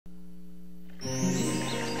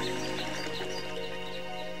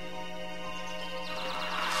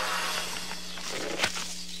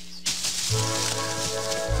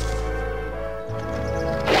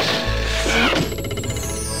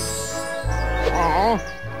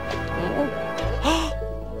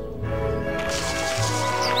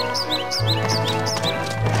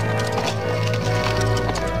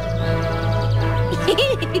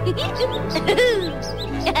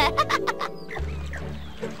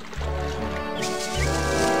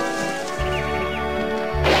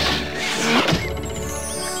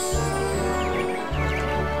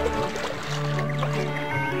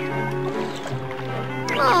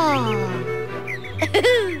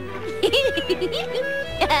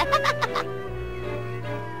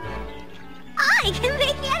I can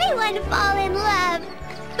make anyone fall in love.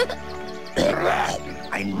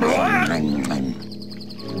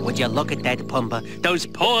 Would you look at that, Pumbaa? Those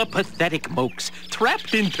poor, pathetic mooks,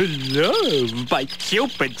 trapped into love by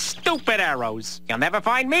Cupid's stupid arrows. You'll never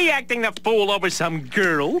find me acting the fool over some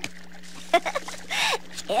girl.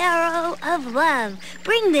 Arrow of love,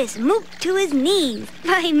 bring this mook to his knees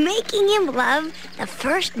by making him love the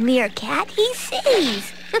first meerkat he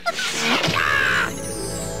sees.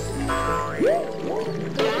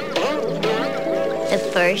 The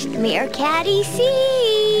first meerkat he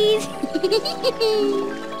sees.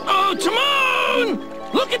 Oh, Timon!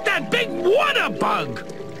 Look at that big water bug!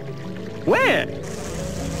 Where?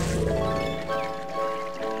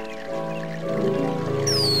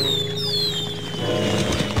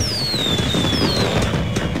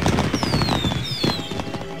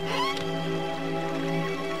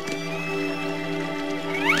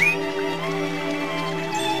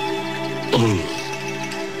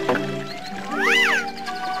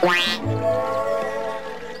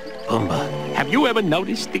 Pumbaa, have you ever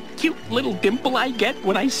noticed the cute little dimple I get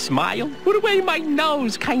when I smile? Or the way my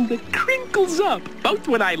nose kinda crinkles up, both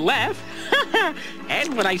when I laugh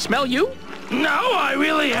and when I smell you? No, I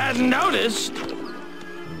really hadn't noticed.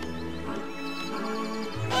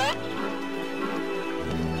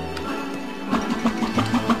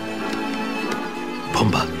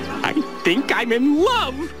 Pumbaa, I think I'm in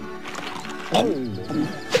love. Oh.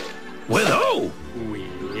 With who?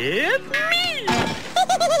 With me!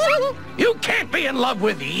 You can't be in love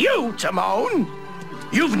with you, Timon.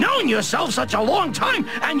 You've known yourself such a long time,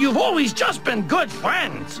 and you've always just been good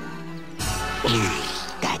friends.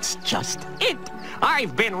 That's just it.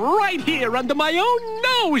 I've been right here under my own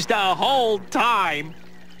nose the whole time.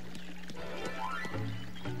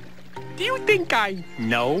 Do you think I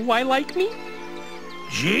know I like me?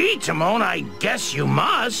 Gee, Timon, I guess you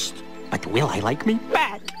must. But will I like me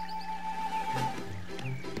back?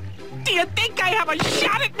 Do you think I have a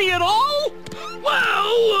shot at me at all?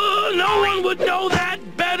 Well, no one would know that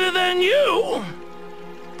better than you.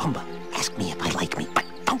 Pumbaa, ask me if I like me, but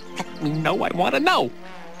don't let me know I want to know.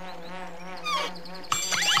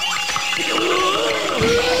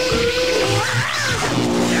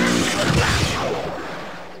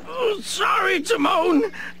 Oh, sorry,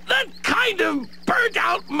 Timon. That kind of burnt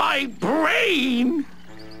out my brain.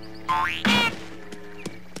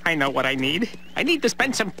 I know what I need. I need to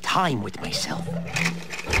spend some time with myself.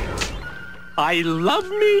 I love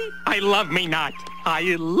me not.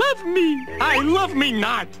 I love me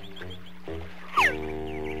not.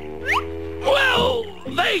 Well,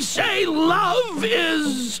 they say love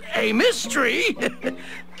is a mystery.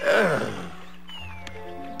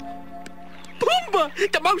 Pumbaa,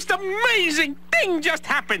 the most amazing thing just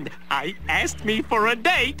happened. I asked me for a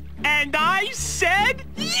date, and I said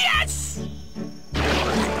yes!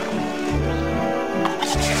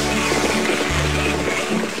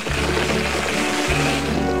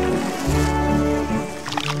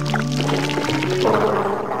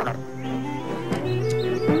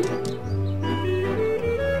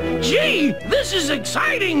 Gee, this is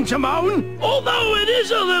exciting, Timon, although it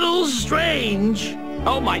is a little strange.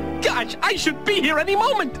 Oh my gosh, I should be here any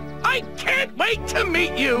moment. I can't wait to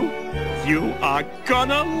meet you. You are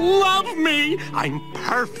gonna love me. I'm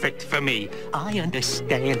perfect for me. I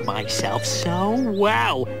understand myself so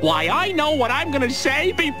well. Why, I know what I'm gonna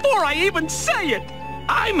say before I even say it.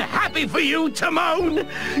 I'm happy for you, Timon.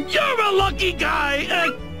 You're a lucky guy.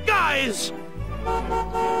 Guys.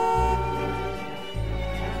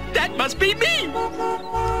 That must be me.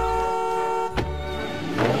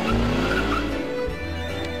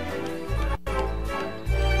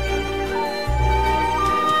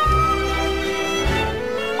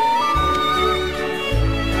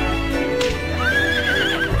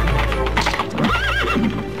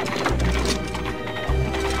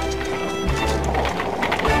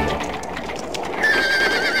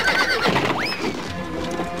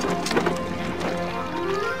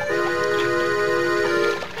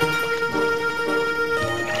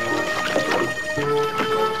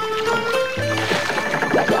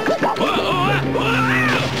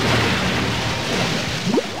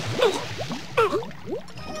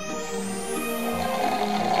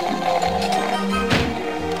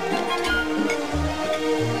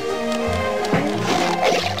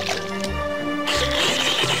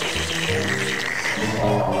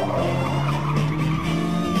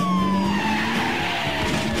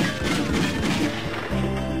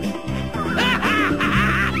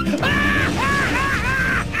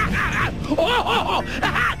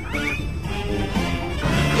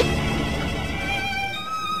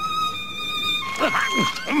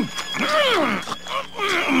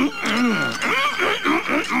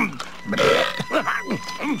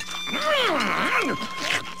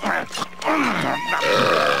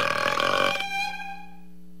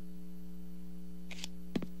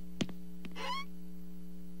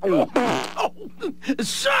 Oh,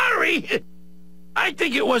 sorry. I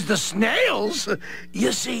think it was the snails.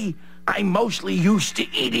 You see, I'm mostly used to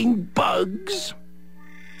eating bugs.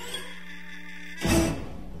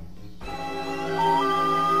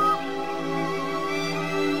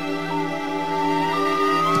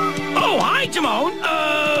 Oh, hi, Timon.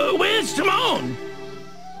 Where's Timon?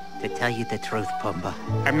 To tell you the truth, Pumbaa,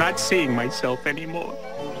 I'm not seeing myself anymore.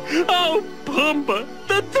 Oh, Pumbaa,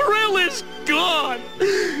 the thrill is gone.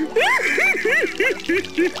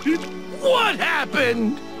 What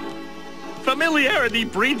happened? Familiarity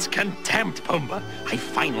breeds contempt, Pumbaa. I've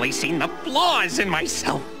finally seen the flaws in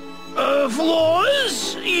myself.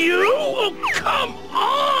 Flaws? You? Oh, come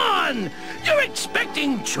on! You're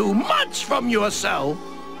expecting too much from yourself.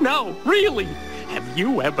 No, really. Have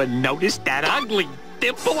you ever noticed that ugly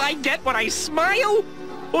dimple I get when I smile?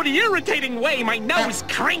 Or the irritating way my nose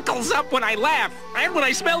crinkles up when I laugh? And when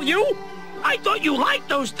I smell you? I thought you liked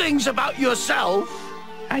those things about yourself.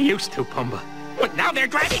 I used to, Pumbaa. But now they're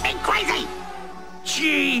driving me crazy!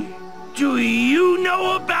 Gee, do you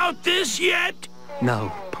know about this yet?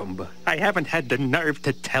 No, Pumbaa. I haven't had the nerve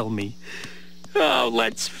to tell me. Oh,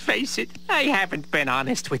 let's face it. I haven't been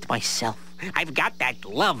honest with myself. I've got that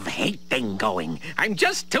love-hate thing going. I'm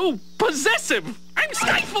just too possessive. I'm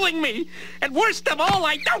stifling me. And worst of all,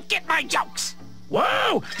 I don't get my jokes.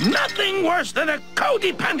 Whoa, nothing worse than a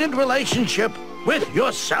codependent relationship with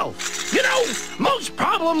yourself. You know, most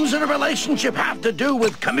problems in a relationship have to do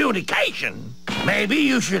with communication. Maybe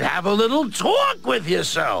you should have a little talk with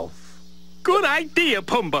yourself. Good idea,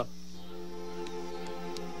 Pumbaa.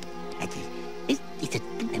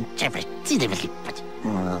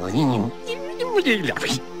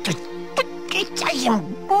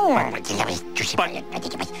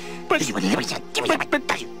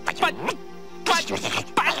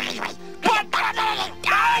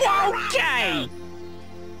 Okay.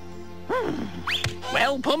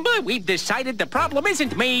 Well, Pumbaa, we've decided the problem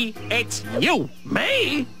isn't me, it's you.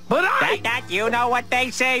 Me? But That, you know what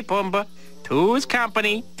they say, Pumbaa. Two's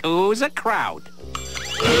company, two's a crowd.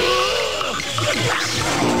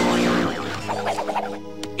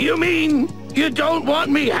 You mean you don't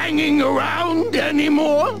want me hanging around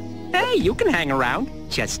anymore? Hey, you can hang around,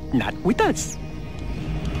 just not with us.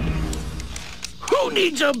 Who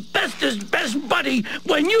needs a bestest best buddy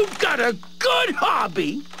when you've got a good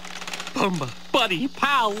hobby? Pumbaa, buddy,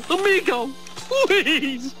 pal, amigo,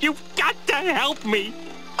 please, you've got to help me.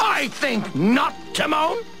 I think not,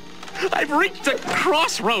 Timon. I've reached a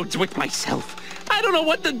crossroads with myself. I don't know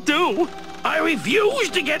what to do. I refuse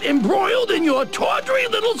to get embroiled in your tawdry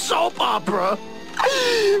little soap opera.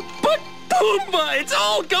 But, Pumbaa, it's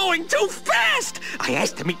all going too fast. I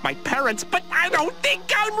asked to meet my parents, but I don't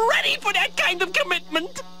think I'm ready for that kind of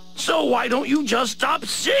commitment. So why don't you just stop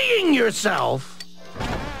seeing yourself?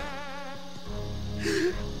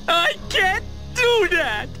 I can't do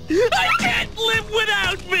that. I can't live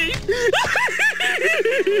without me.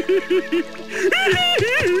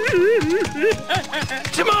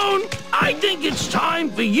 Timon, I think it's time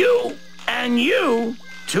for you and you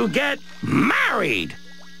to get married.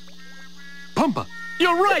 Pumbaa,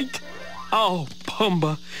 you're right. Oh,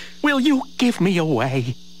 Pumbaa, will you give me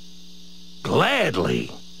away?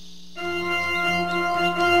 Gladly.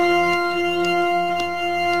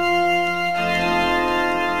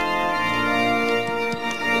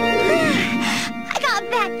 I got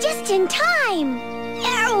back just in time.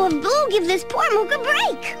 Arrow of blue give this poor mook a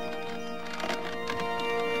break.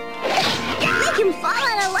 Make him fall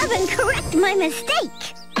at 11, correct my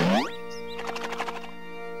mistake.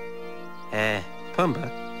 Pumbaa,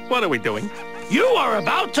 what are we doing? You are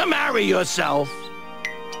about to marry yourself.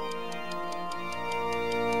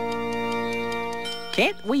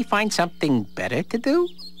 Can't we find something better to do?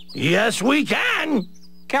 Yes, we can.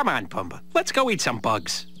 Come on, Pumbaa. Let's go eat some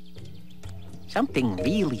bugs. Something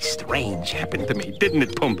really strange happened to me, didn't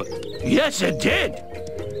it, Pumbaa? Yes, it did.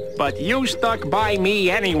 But you stuck by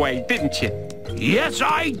me anyway, didn't you? Yes,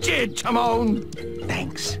 I did, Timon.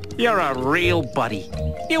 Thanks. You're a real buddy.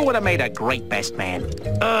 You would have made a great best man.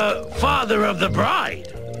 Father of the bride.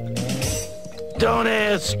 Don't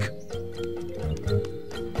ask.